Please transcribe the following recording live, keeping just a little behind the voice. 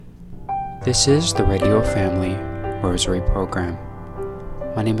This is the Radio Family Rosary Program.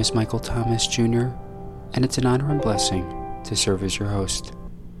 My name is Michael Thomas Jr., and it's an honor and blessing to serve as your host.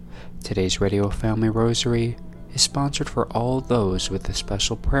 Today's Radio Family Rosary is sponsored for all those with a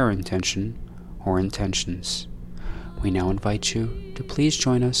special prayer intention or intentions. We now invite you to please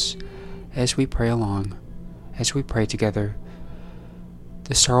join us as we pray along, as we pray together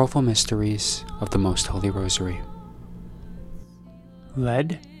the sorrowful mysteries of the Most Holy Rosary.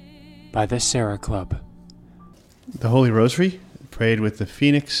 Led by the Serra Club. The Holy Rosary, prayed with the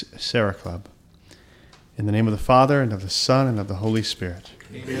Phoenix Serra Club. In the name of the Father, and of the Son, and of the Holy Spirit.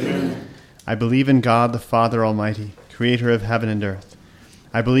 Amen. I believe in God, the Father Almighty, creator of heaven and earth.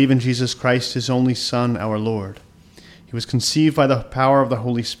 I believe in Jesus Christ, his only Son, our Lord. He was conceived by the power of the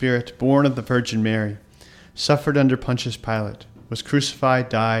Holy Spirit, born of the Virgin Mary, suffered under Pontius Pilate, was crucified,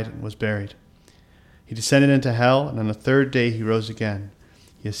 died, and was buried. He descended into hell, and on the third day he rose again.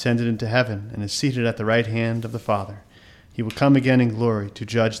 He ascended into heaven, and is seated at the right hand of the Father. He will come again in glory to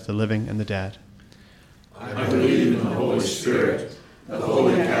judge the living and the dead. I believe in the Holy Spirit, the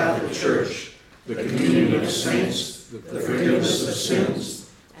Holy Catholic Church, the communion of saints, the forgiveness of sins,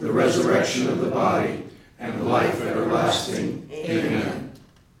 the resurrection of the body, and life everlasting. Amen.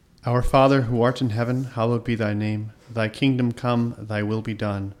 Our Father, who art in heaven, hallowed be thy name. Thy kingdom come, thy will be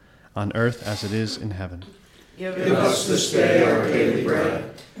done, on earth as it is in heaven. Give us this day our daily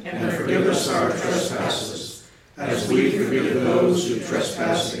bread, and forgive us our trespasses, as we forgive those who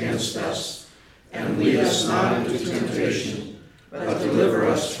trespass against us. And lead us not into temptation, but deliver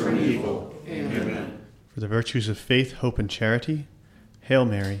us from evil. Amen. For the virtues of faith, hope, and charity, Hail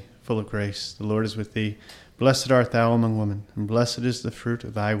Mary, full of grace, the Lord is with thee. Blessed art thou among women, and blessed is the fruit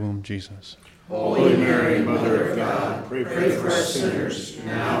of thy womb, Jesus. Holy Mary, Mother of God, pray for us sinners,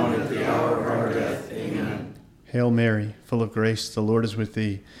 now and at the hour of our death. Amen. Hail Mary, full of grace, the Lord is with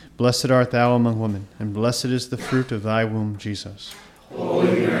thee. Blessed art thou among women, and blessed is the fruit of thy womb, Jesus.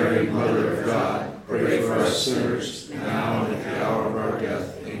 Holy Mary, Mother of God, pray for us sinners, now and at the hour of our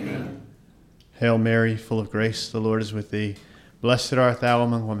death. Amen. Hail Mary, full of grace, the Lord is with thee. Blessed art thou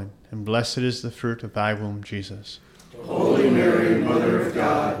among women, and blessed is the fruit of thy womb, Jesus. Holy Mary, Mother of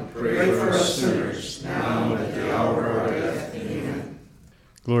God, pray for us sinners, now and at the hour of our death. Amen.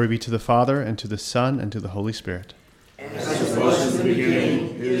 Glory be to the Father, and to the Son, and to the Holy Spirit. As it was in the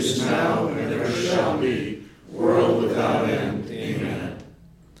beginning, is now, and ever shall be, world without end. Amen.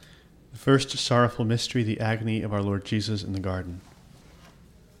 The first sorrowful mystery, the agony of our Lord Jesus in the garden.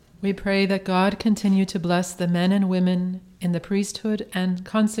 We pray that God continue to bless the men and women in the priesthood and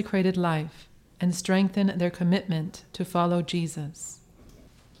consecrated life, and strengthen their commitment to follow Jesus.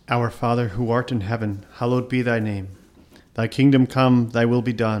 Our Father, who art in heaven, hallowed be thy name. Thy kingdom come, thy will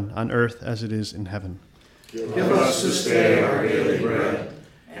be done, on earth as it is in heaven. Give us this day our daily bread,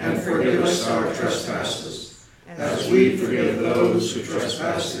 and forgive us our trespasses, as we forgive those who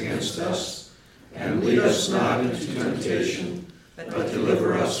trespass against us. And lead us not into temptation, but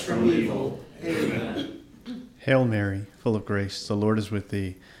deliver us from evil. Amen. Hail Mary, full of grace, the Lord is with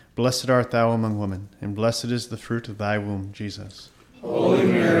thee. Blessed art thou among women, and blessed is the fruit of thy womb, Jesus. Holy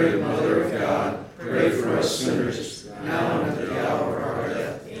Mary, Mother of God, pray for us sinners, now and at the hour of our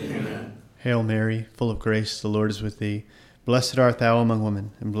death. Amen. Hail Mary, full of grace, the Lord is with thee. Blessed art thou among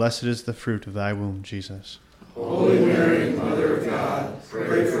women, and blessed is the fruit of thy womb, Jesus. Holy Mary, Mother of God,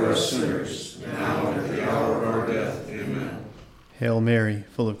 pray for us sinners, now and at the hour of our death. Amen. Hail Mary,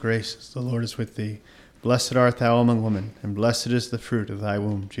 full of grace, the Lord is with thee. Blessed art thou among women, and blessed is the fruit of thy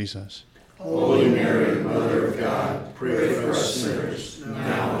womb, Jesus. Holy Mary, Mother of God, pray for us sinners,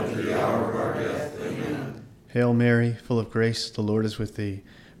 now and at the hour of our death. Amen. Hail Mary, full of grace, the Lord is with thee.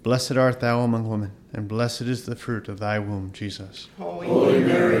 Blessed art thou among women, and blessed is the fruit of thy womb, Jesus. Holy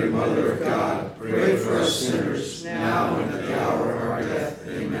Mary, Mother of God, pray for us sinners, now and at the hour of our death.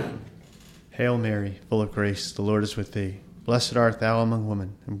 Amen. Hail Mary, full of grace, the Lord is with thee. Blessed art thou among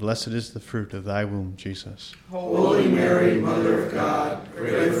women, and blessed is the fruit of thy womb, Jesus. Holy Mary, Mother of God,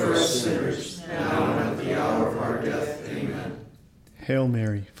 pray for us sinners, now and at the hour of our death. Amen. Hail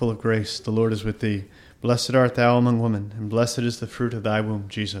Mary, full of grace, the Lord is with thee. Blessed art thou among women, and blessed is the fruit of thy womb,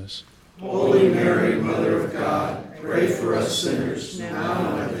 Jesus. Holy Mary, Mother of God, pray for us sinners,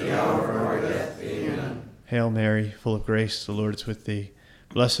 now and at the hour of our death. Amen. Hail Mary, full of grace, the Lord is with thee.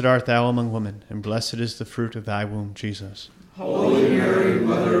 Blessed art thou among women, and blessed is the fruit of thy womb, Jesus. Holy Mary,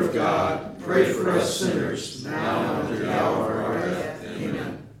 Mother of God, pray for us sinners, now and at the hour of our death.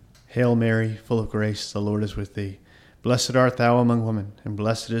 Amen. Hail Mary, full of grace, the Lord is with thee. Blessed art thou among women, and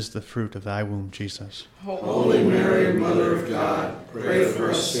blessed is the fruit of thy womb, Jesus. Holy Mary, Mother of God, pray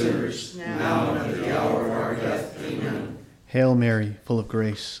for us sinners, now and at the hour of our death. Amen. Hail Mary, full of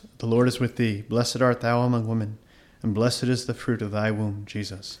grace, The Lord is with thee. Blessed art thou among women, and blessed is the fruit of thy womb,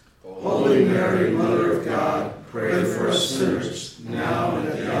 Jesus. Holy Mary, Mother of God, pray for us sinners, now and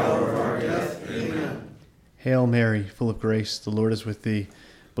at the hour of our death. Amen. Hail Mary, full of grace, the Lord is with thee.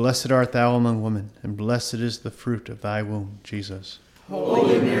 Blessed art thou among women, and blessed is the fruit of thy womb, Jesus.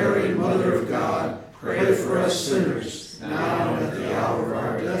 Holy Mary, Mother of God, pray for us sinners, now and at the hour of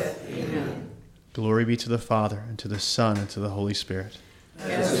our death. Amen. Glory be to the Father, and to the Son, and to the Holy Spirit.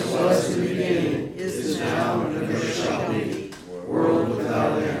 As it was in the beginning, is now, and ever shall be, world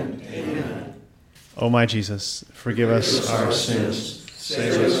without end. Amen. O my Jesus, forgive us our sins,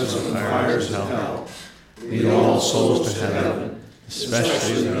 save us from the fires of hell, lead all souls to heaven,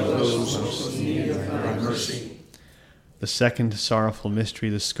 especially those most in need of thy mercy. The second sorrowful mystery,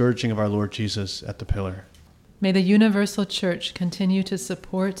 the scourging of our Lord Jesus at the pillar. May the universal church continue to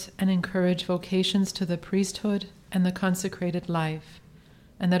support and encourage vocations to the priesthood and the consecrated life,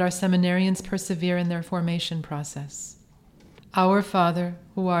 and that our seminarians persevere in their formation process. Our Father,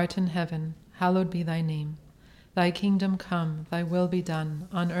 who art in heaven, hallowed be thy name. Thy kingdom come, thy will be done,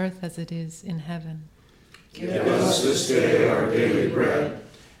 on earth as it is in heaven. Give us this day our daily bread,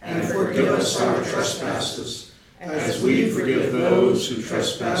 and forgive us our trespasses, as we forgive those who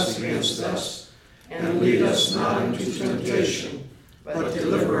trespass against us. And lead us not into temptation, but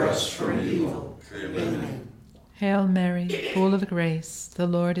deliver us from evil. Amen. Hail Mary, full of grace, the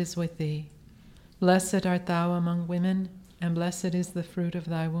Lord is with thee. Blessed art thou among women, and blessed is the fruit of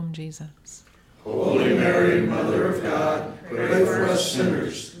thy womb, Jesus. Holy Mary, Mother of God, pray for us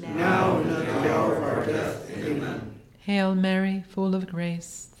sinners, now and at the hour of our death. Amen. Hail Mary, full of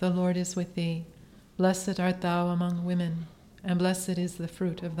grace, the Lord is with thee. Blessed art thou among women, and blessed is the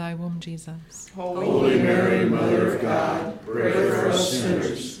fruit of thy womb, Jesus. Holy Mary, Mother of God, pray for us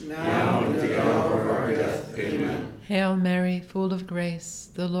sinners, now and at the hour of our death. Amen. Hail Mary, full of grace,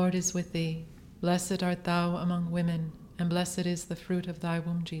 the Lord is with thee. Blessed art thou among women, and blessed is the fruit of thy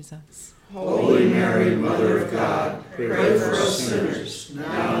womb, Jesus. Holy Mary, Mother of God, pray for us sinners,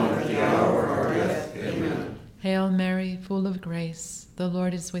 now and at the hour of our death. Amen. Hail Mary, full of grace, the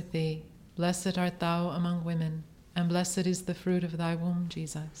Lord is with thee. Blessed art thou among women, and blessed is the fruit of thy womb,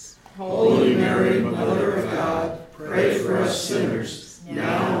 Jesus. Holy Mary, Mother of God, pray for us sinners,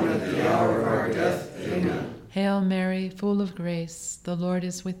 now and at the hour of our death. Amen. Hail Mary, full of grace, the Lord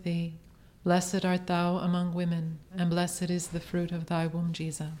is with thee. Blessed art thou among women, and blessed is the fruit of thy womb,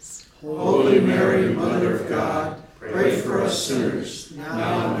 Jesus. Holy Mary, Mother of God, pray for us sinners,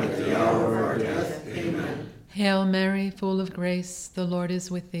 now and at the hour of our death. Amen. Hail Mary, full of grace, the Lord is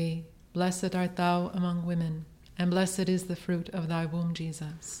with thee. Blessed art thou among women, and blessed is the fruit of thy womb,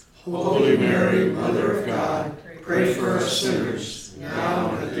 Jesus. Holy Mary, Mother of God, pray for us sinners,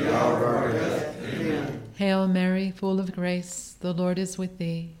 now and at the hour of our death. Amen. Hail Mary, full of grace, the Lord is with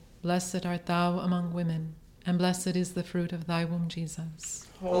thee. Blessed art thou among women, and blessed is the fruit of thy womb, Jesus.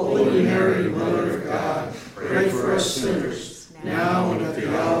 Holy Mary, Mother of God, pray for us sinners, now and at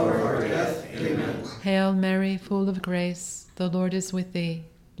the hour of our death. Amen. Hail Mary, full of grace, the Lord is with thee.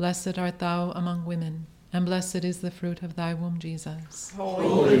 Blessed art thou among women, and blessed is the fruit of thy womb, Jesus.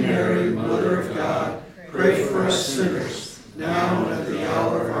 Holy Mary, Mother of God, pray for us sinners, now and at the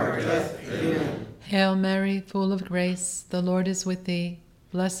hour of our death. Amen. Hail Mary, full of grace, the Lord is with thee.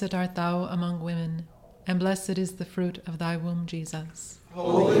 Blessed art thou among women, and blessed is the fruit of thy womb, Jesus.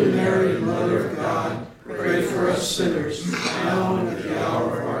 Holy Mary, Mother of God, pray for us sinners, now and at the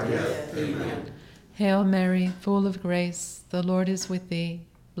hour of our death. Amen. Hail Mary, full of grace, the Lord is with thee.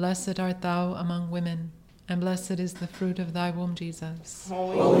 Blessed art thou among women, and blessed is the fruit of thy womb, Jesus.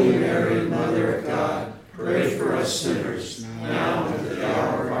 Holy Mary, Mother of God, pray for us sinners, now and at the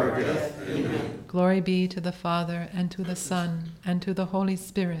hour of our death. Amen. Glory be to the Father, and to the Son, and to the Holy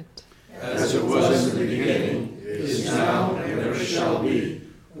Spirit. As it was in the beginning, is now, and ever shall be,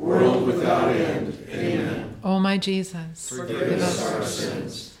 world without end. Amen. O my Jesus, Forgive us our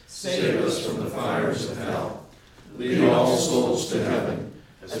sins, save us from the fires of hell. Lead all souls to heaven,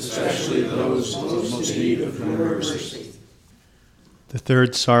 especially those most in need of your mercy. The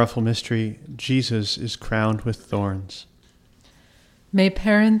third sorrowful mystery, Jesus is crowned with thorns. May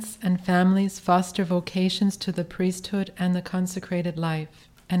parents and families foster vocations to the priesthood and the consecrated life,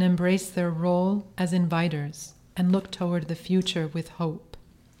 and embrace their role as inviters, and look toward the future with hope.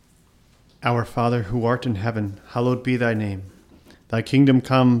 Our Father, who art in heaven, hallowed be thy name. Thy kingdom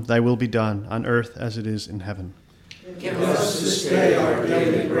come, thy will be done, on earth as it is in heaven. Give us this day our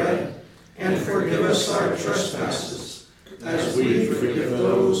daily bread, and forgive us our trespasses, as we forgive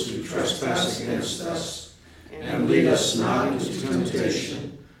those who trespass against us. And lead us not into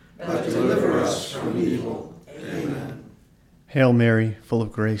temptation, but deliver us from evil. Amen. Hail Mary, full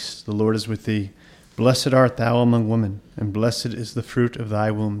of grace, the Lord is with thee. Blessed art thou among women, and blessed is the fruit of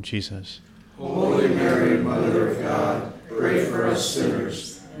thy womb, Jesus. Holy Mary, Mother of God, pray for us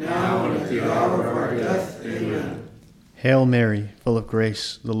sinners, now and at the hour of our death. Amen. Hail Mary, full of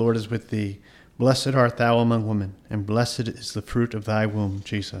grace, the Lord is with thee. Blessed art thou among women, and blessed is the fruit of thy womb,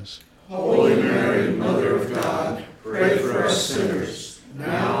 Jesus. Holy Mary, Mother of God, pray for us sinners,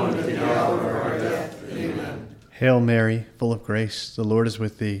 now and at the hour of our death. Amen. Hail Mary, full of grace, the Lord is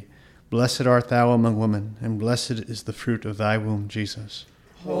with thee. Blessed art thou among women, and blessed is the fruit of thy womb, Jesus.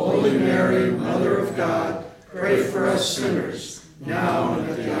 Holy Mary, Mother of God, pray for us sinners, now and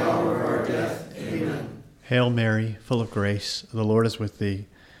at the hour of our death. Amen. Hail Mary, full of grace, the Lord is with thee.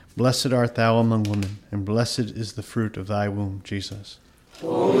 Blessed art thou among women, and blessed is the fruit of thy womb, Jesus.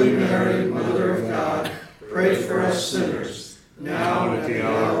 Holy Mary, Mother of God, pray for us sinners, now and at the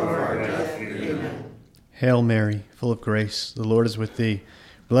hour of our death. Amen. Hail Mary, full of grace, the Lord is with thee.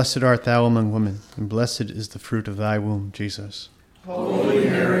 Blessed art thou among women, and blessed is the fruit of thy womb, Jesus. Holy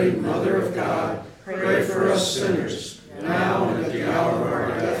Mary, Mother of God, pray for us sinners, now and at the hour of our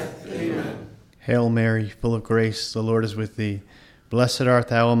death. Amen. Hail Mary, full of grace, the Lord is with thee. Blessed art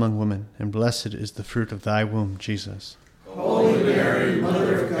thou among women, and blessed is the fruit of thy womb, Jesus. Holy Mary,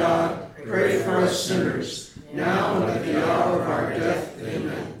 Mother of God, pray for us sinners, now and at the hour of our death.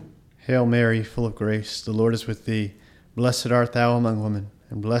 Amen. Hail Mary, full of grace, the Lord is with thee. Blessed art thou among women,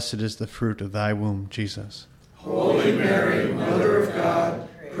 and blessed is the fruit of thy womb, Jesus. Holy Mary, Mother of God,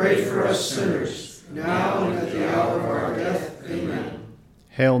 pray for us sinners, now and at the hour of our death. Amen.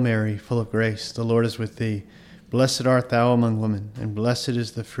 Hail Mary, full of grace, the Lord is with thee. Blessed art thou among women, and blessed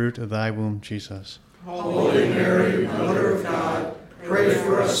is the fruit of thy womb, Jesus. Holy Mary, Mother of God, pray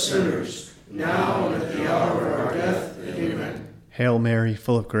for us sinners, now and at the hour of our death. Amen. Hail Mary,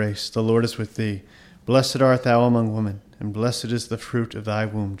 full of grace, the Lord is with thee. Blessed art thou among women, and blessed is the fruit of thy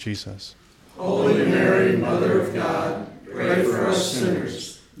womb, Jesus. Holy Mary, Mother of God, pray for us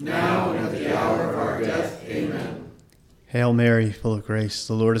sinners, now and at the hour of our death. Amen. Hail Mary, full of grace,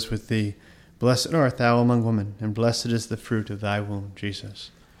 the Lord is with thee. Blessed art thou among women, and blessed is the fruit of thy womb, Jesus.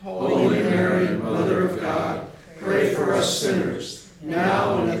 Holy Mary, Mother of God, pray for us sinners,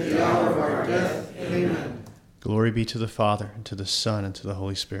 now and at the hour of our death. Amen. Glory be to the Father, and to the Son, and to the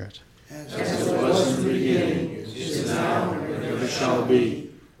Holy Spirit. As it was in the beginning, is now, and ever shall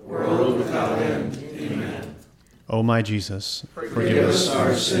be, world without end. Amen. O my Jesus, Forgive us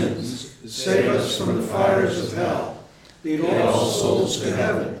our sins, save us from the fires of hell, lead all souls to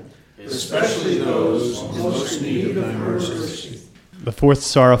heaven, especially those most in need of mercy. The fourth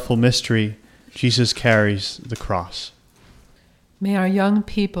sorrowful mystery, Jesus carries the cross. May our young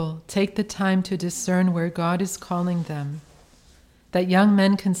people take the time to discern where God is calling them, that young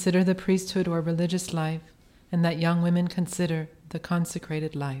men consider the priesthood or religious life, and that young women consider the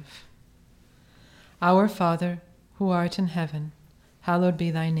consecrated life. Our Father, who art in heaven, hallowed be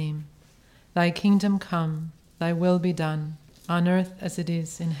thy name. Thy kingdom come, thy will be done, on earth as it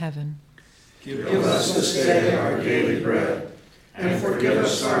is in heaven. Give us this day our daily bread, and forgive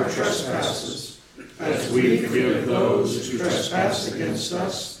us our trespasses, as we forgive those who trespass against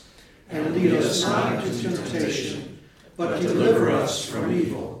us. And lead us not into temptation, but deliver us from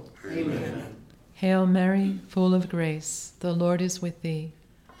evil. Amen. Hail Mary, full of grace, the Lord is with thee.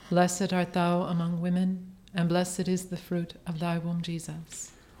 Blessed art thou among women, and blessed is the fruit of thy womb,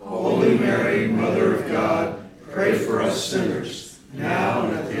 Jesus. Holy Mary, Mother of God, pray for us sinners, now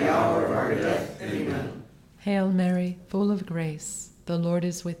and at the hour of our death. Amen. Hail Mary, full of grace, the Lord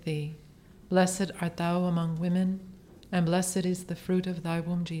is with thee. Blessed art thou among women, and blessed is the fruit of thy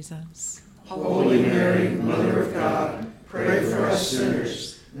womb, Jesus. Holy Mary, Mother of God, pray for us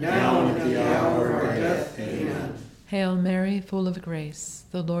sinners, now and at the hour of our death. Amen. Hail Mary, full of grace,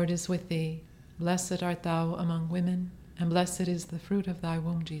 the Lord is with thee. Blessed art thou among women, and blessed is the fruit of thy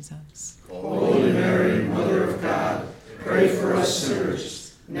womb, Jesus. Holy Mary, Mother of God, pray for us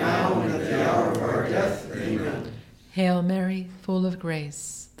sinners, now and at the hour of our death. Amen. Hail Mary, full of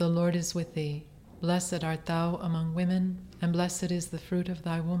grace, the Lord is with thee. Blessed art thou among women, and blessed is the fruit of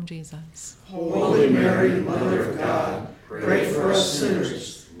thy womb, Jesus. Holy Mary, Mother of God, pray for us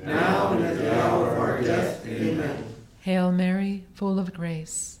sinners, now and at the hour of our death. Amen. Hail Mary, full of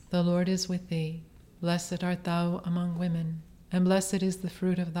grace, the Lord is with thee. Blessed art thou among women, and blessed is the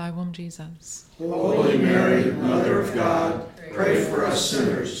fruit of thy womb, Jesus. Holy Mary, Mother of God, pray for us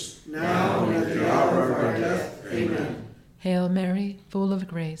sinners, now and at the hour of our death. Amen. Hail Mary, full of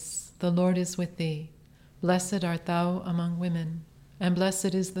grace, the Lord is with thee. Blessed art thou among women, and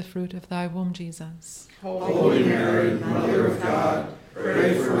blessed is the fruit of thy womb, Jesus. Holy Mary, Mother of God,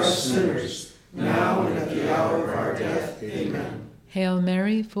 pray for us sinners, now and at the hour of our death. Amen. Hail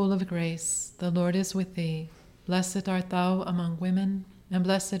Mary, full of grace, the Lord is with thee. Blessed art thou among women, and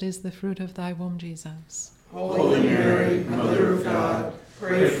blessed is the fruit of thy womb, Jesus. Holy Mary, Mother of God,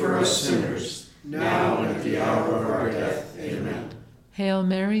 pray for us sinners, now and at the hour of our death. Amen. Hail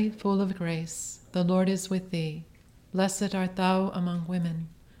Mary, full of grace, the Lord is with thee. Blessed art thou among women,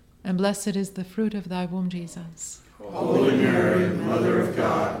 and blessed is the fruit of thy womb, Jesus. Holy Mary, Mother of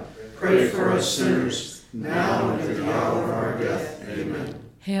God, pray for us sinners, now and at the hour of our death. Amen.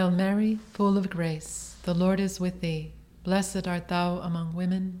 Hail Mary, full of grace, the Lord is with thee. Blessed art thou among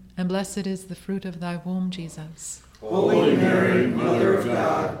women, and blessed is the fruit of thy womb, Jesus. Holy Mary, Mother of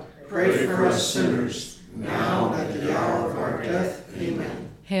God, pray for us sinners, now and at the hour of our death. Amen.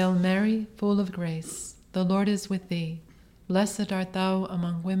 Hail Mary, full of grace, the Lord is with thee. Blessed art thou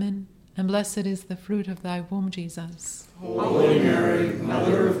among women, and blessed is the fruit of thy womb, Jesus. Holy Mary,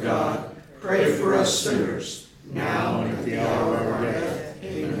 Mother of God, pray for us sinners, now and at the hour of our death.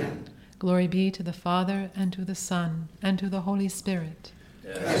 Amen. Glory be to the Father, and to the Son, and to the Holy Spirit.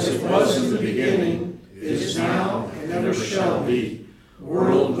 As it was in the beginning, is now, and ever shall be,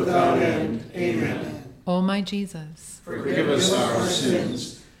 world without end. Amen. O my Jesus, Forgive us our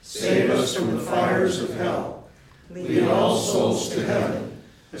sins, save us from the fires of hell. Lead all souls to heaven,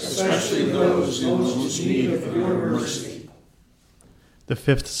 especially those in most need of your mercy. The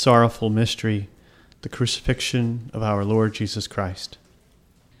fifth sorrowful mystery, the crucifixion of our Lord Jesus Christ.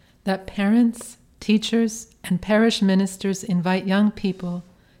 that parents, teachers, and parish ministers invite young people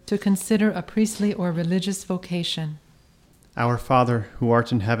to consider a priestly or religious vocation. Our Father, who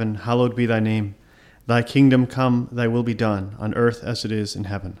art in heaven, hallowed be thy name. Thy kingdom come, thy will be done, on earth as it is in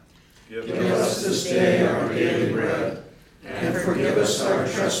heaven. Give us this day our daily bread, and forgive us our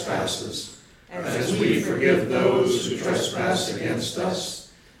trespasses, as we forgive those who trespass against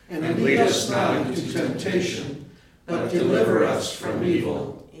us. And lead us not into temptation, but deliver us from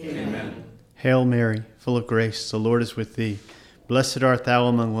evil. Amen. Hail Mary, full of grace, the Lord is with thee. Blessed art thou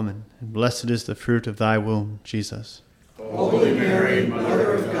among women, and blessed is the fruit of thy womb, Jesus. Holy Mary,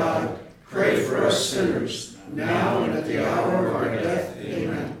 Mother of God, pray for us sinners, now and at the hour of our death.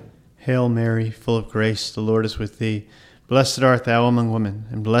 Amen. Hail Mary, full of grace, the Lord is with thee. Blessed art thou among women,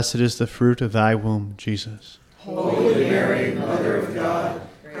 and blessed is the fruit of thy womb, Jesus. Holy Mary, Mother of God,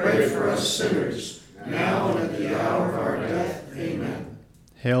 pray for us sinners, now and at the hour of our death. Amen.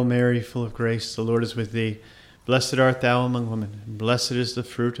 Hail Mary, full of grace, the Lord is with thee. Blessed art thou among women, and blessed is the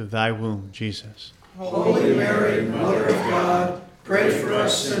fruit of thy womb, Jesus. Holy Mary, Mother of God, pray for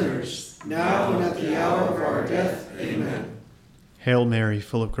us sinners, now and at the hour of our death. Amen. Hail Mary,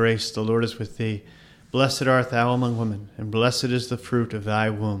 full of grace, the Lord is with thee. Blessed art thou among women, and blessed is the fruit of thy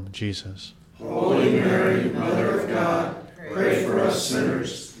womb, Jesus. Holy Mary, Mother of God, pray for us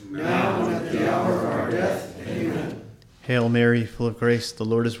sinners, now and at the hour of our death. Amen. Hail Mary, full of grace, the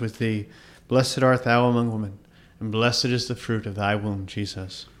Lord is with thee. Blessed art thou among women, and blessed is the fruit of thy womb,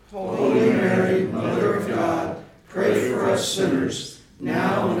 Jesus. Holy Mary, Mother of God, pray for us sinners,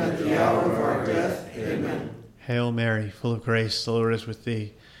 now and at the hour of our death. Amen. Hail Mary, full of grace, the Lord is with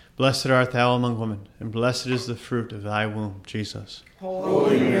thee. Blessed art thou among women, and blessed is the fruit of thy womb, Jesus.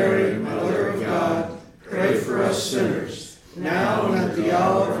 Holy Mary, Mother of God, pray for us sinners, now and at the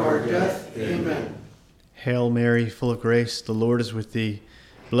hour of our death. Amen. Hail Mary, full of grace, the Lord is with thee.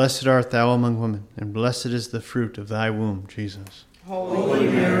 Blessed art thou among women, and blessed is the fruit of thy womb, Jesus. Holy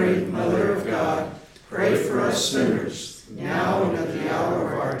Mary, Mother of God, pray for us sinners, now and at the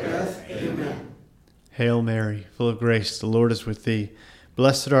hour of our death. Amen. Hail Mary, full of grace, the Lord is with thee.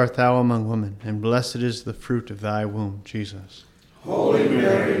 Blessed art thou among women, and blessed is the fruit of thy womb, Jesus. Holy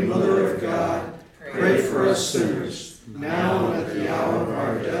Mary, Mother of God, pray for us sinners, now and at the hour of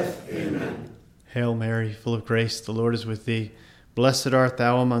our death. Amen. Hail Mary, full of grace, the Lord is with thee. Blessed art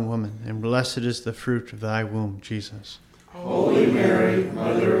thou among women, and blessed is the fruit of thy womb, Jesus. Holy Mary,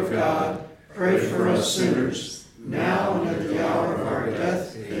 Mother of God, pray for us sinners, now and at the hour of our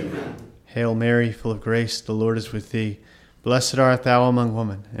death. Amen. Hail Mary, full of grace, the Lord is with thee. Blessed art thou among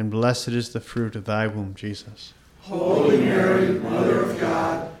women, and blessed is the fruit of thy womb, Jesus. Holy Mary, Mother of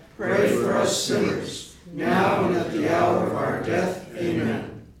God, pray for us sinners, now and at the hour of our death.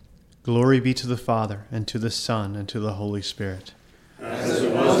 Amen. Glory be to the Father, and to the Son, and to the Holy Spirit. As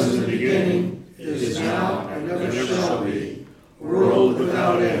it was in the beginning, is now, and ever shall be, world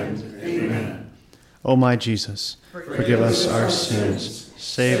without end. Amen. O my Jesus, forgive us our sins,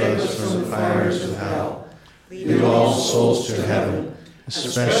 save us from the fires of hell. Lead all souls to heaven,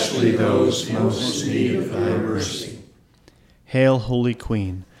 especially those most in need of thy mercy. Hail, Holy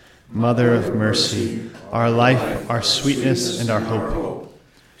Queen, Mother of mercy, our life, our sweetness, and our hope.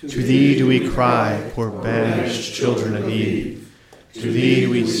 To thee do we cry, poor banished children of Eve. To thee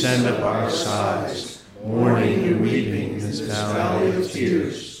we send up our sighs, mourning and weeping in this valley of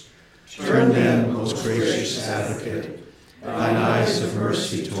tears. Turn then, most gracious Advocate, thine eyes of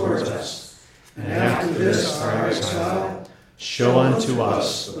mercy towards us, and after this our exile, show unto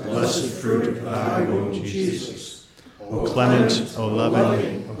us the blessed fruit of thy womb, Jesus. O clement, O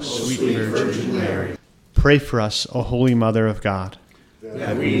loving, O sweet Virgin Mary, pray for us, O Holy Mother of God,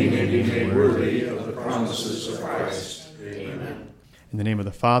 that we may be made worthy of the promises of Christ. Amen. In the name of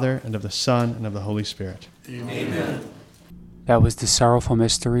the Father, and of the Son, and of the Holy Spirit. Amen. That was the Sorrowful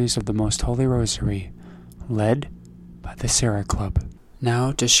Mysteries of the Most Holy Rosary, led by the Sarah Club.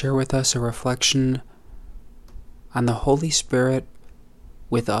 Now to share with us a reflection on the Holy Spirit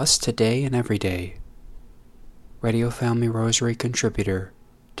with us today and every day, Radio Family Rosary contributor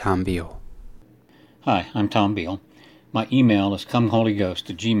Tom Beal. Hi, I'm Tom Beal. My email is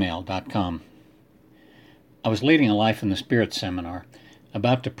comeholyghost@gmail.com. I was leading a Life in the Spirit seminar,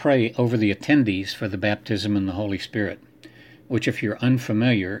 about to pray over the attendees for the baptism in the Holy Spirit, which, if you're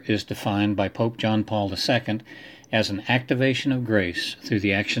unfamiliar, is defined by Pope John Paul II as an activation of grace through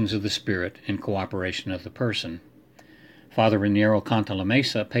the actions of the Spirit in cooperation of the person. Father Raniero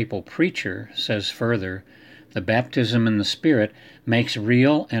Cantalamessa, papal preacher, says further, the baptism in the Spirit makes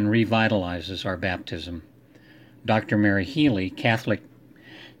real and revitalizes our baptism. Dr. Mary Healy, Catholic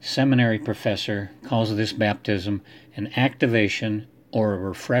seminary professor, calls this baptism an activation or a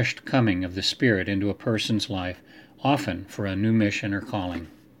refreshed coming of the Spirit into a person's life, often for a new mission or calling.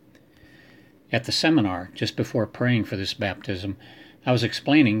 At the seminar, just before praying for this baptism, I was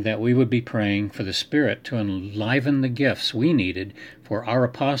explaining that we would be praying for the Spirit to enliven the gifts we needed for our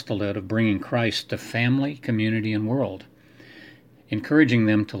apostolate of bringing Christ to family, community, and world. Encouraging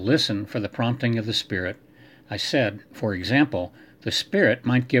them to listen for the prompting of the Spirit, I said, for example, the Spirit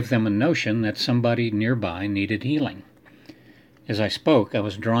might give them a notion that somebody nearby needed healing. As I spoke, I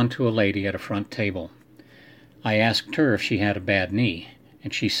was drawn to a lady at a front table. I asked her if she had a bad knee,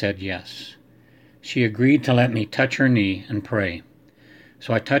 and she said yes. She agreed to let me touch her knee and pray.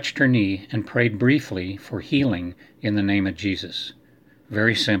 So I touched her knee and prayed briefly for healing in the name of Jesus.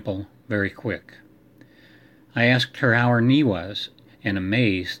 Very simple, very quick. I asked her how her knee was, and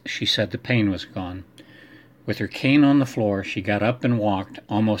amazed, she said the pain was gone. With her cane on the floor, she got up and walked,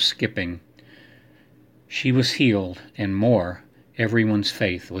 almost skipping. She was healed, and more, everyone's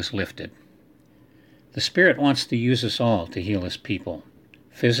faith was lifted. The Spirit wants to use us all to heal His people,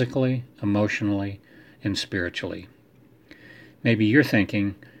 physically, emotionally, and spiritually. Maybe you're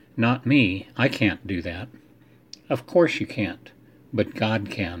thinking, not me, I can't do that. Of course you can't, but God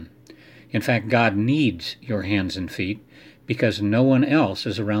can. In fact, God needs your hands and feet because no one else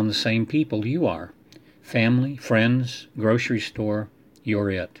is around the same people you are. Family, friends, grocery store, you're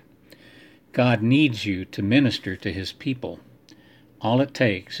it. God needs you to minister to His people. All it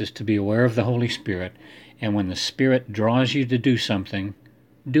takes is to be aware of the Holy Spirit, and when the Spirit draws you to do something,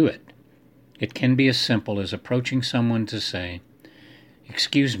 do it. It can be as simple as approaching someone to say,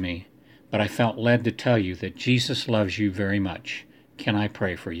 "Excuse me, but I felt led to tell you that Jesus loves you very much. Can I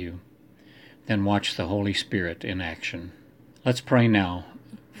pray for you?" Then watch the Holy Spirit in action. Let's pray now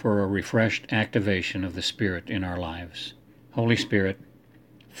for a refreshed activation of the Spirit in our lives. Holy Spirit,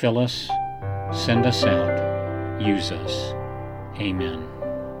 fill us, send us out, use us. Amen.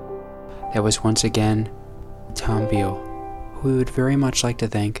 That was once again Tom Beal, who we would very much like to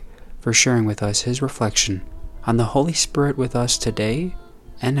thank for sharing with us his reflection on the Holy Spirit with us today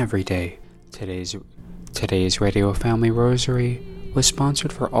and every day. Today's Radio Family Rosary was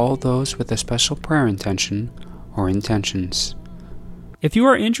sponsored for all those with a special prayer intention or intentions. If you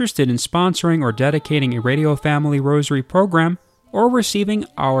are interested in sponsoring or dedicating a Radio Family Rosary program or receiving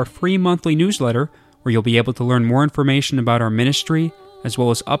our free monthly newsletter where you'll be able to learn more information about our ministry as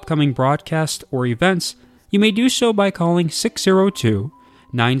well as upcoming broadcasts or events, you may do so by calling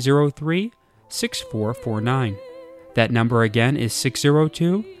 602-903-6449. That number again is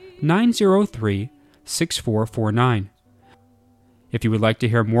 602-903-6449. If you would like to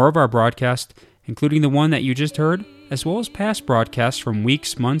hear more of our broadcast, including the one that you just heard, as well as past broadcasts from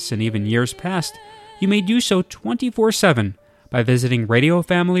weeks, months, and even years past, you may do so 24/7 by visiting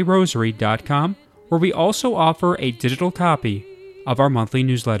RadioFamilyRosary.com, where we also offer a digital copy of our monthly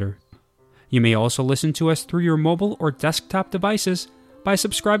newsletter. You may also listen to us through your mobile or desktop devices by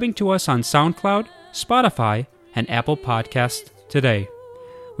subscribing to us on SoundCloud, Spotify, and Apple Podcasts today.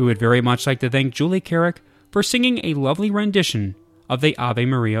 We would very much like to thank Julie Carrick for singing a lovely rendition of the Ave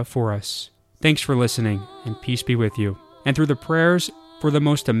Maria for us. Thanks for listening, and peace be with you. And through the prayers for the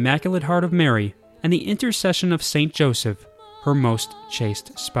most Immaculate Heart of Mary and the intercession of Saint Joseph, her most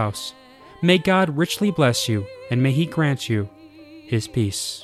chaste spouse. May God richly bless you, and may He grant you His peace.